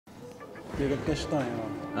Fica castanho, ó.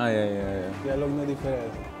 Ah, yeah. E é logo na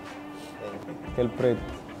diferença. Aquele preto.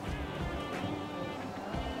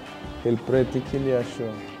 Aquele preto, o que ele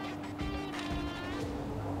achou?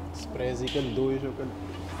 Sprezi aquele dois ou aquele...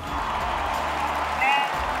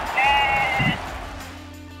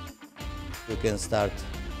 You can start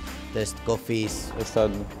test coffees. I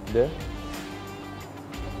start there?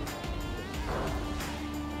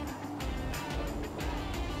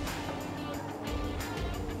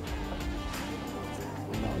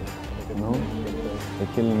 Não?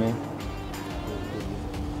 Aquele, né?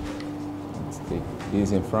 Let's take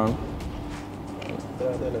these in front.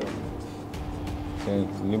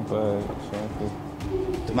 Limpa, shampoo.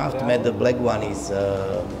 The mouth made the black one is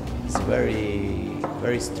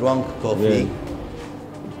very strong coffee.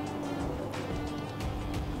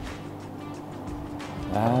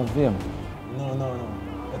 Ah, vem. Não.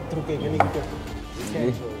 Eu troquei aquele que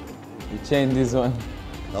You change this one.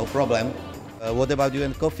 No problem. What about you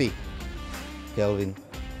and coffee, Kelvin?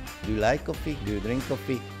 Do you like coffee? Do you drink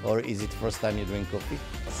coffee? Or is it first time you drink coffee?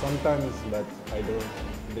 Sometimes, but I don't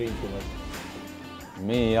drink too much.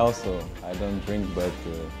 Me also. I don't drink, but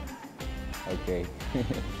okay.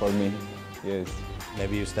 For me, yes.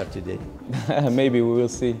 Maybe you start today. Maybe we will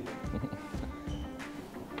see.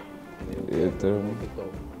 Yes,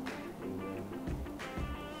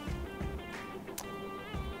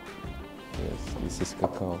 this is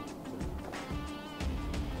cacao.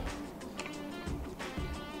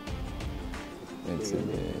 It's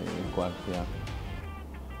quarto, yeah.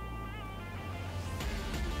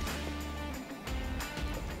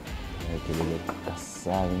 É aquele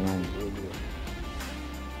caçado, mano.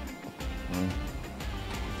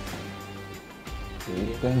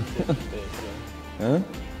 Eita. Hã?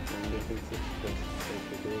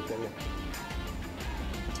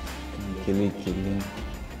 Aquele.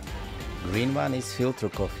 Green one is filter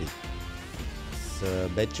coffee. It's a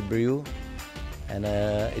batch brew, and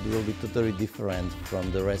it will be totally different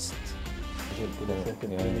from the rest.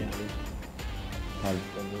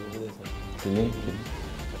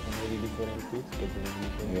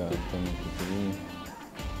 Yeah,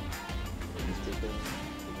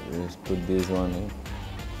 let's put this one in.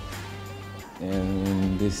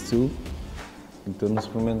 And these two. Então não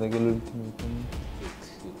experimenta aquele último também.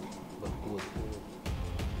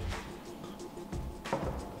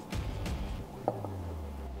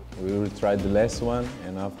 We will try the last one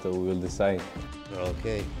and after we will decide.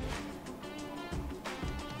 Okay.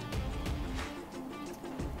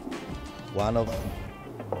 One of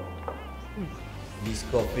these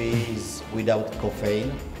coffees without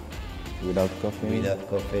caffeine. Without coffee? Without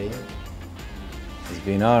caffeine. It's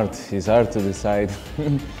been hard. It's hard to decide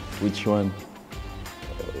which one.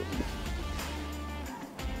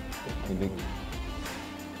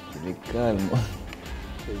 Ele calmo.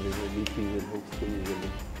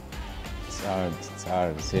 It's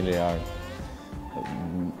hard, it's really hard.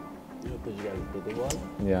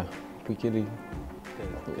 Yeah, quickly.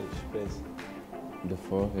 The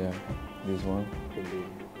four, yeah, this one.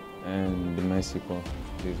 And the Mexico,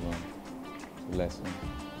 this one, the last one.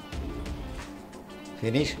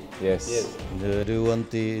 Finish? Yes. Do you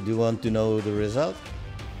want to know the result?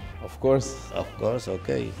 Of course. Of course,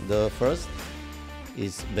 okay. The first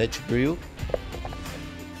is batch brew.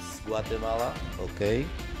 It's Guatemala, okay.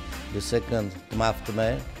 The second,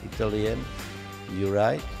 Tmafme, Italian, you're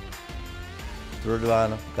right. Third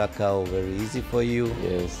one, cacao, very easy for you.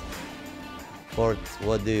 Yes. Fourth,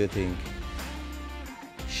 what do you think?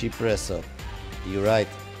 Espresso, you're right.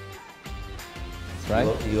 That's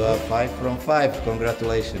right. You are 5 from 5,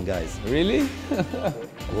 congratulations guys. Really?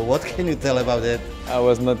 Well, what can you tell about that? I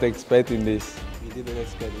was not expecting this. We didn't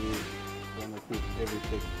expect we want to put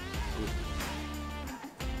everything good.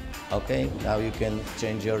 Okay, now you can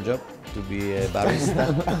change your job to be a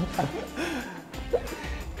barista.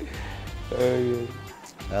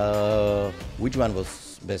 Which one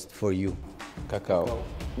was best for you? Cacao.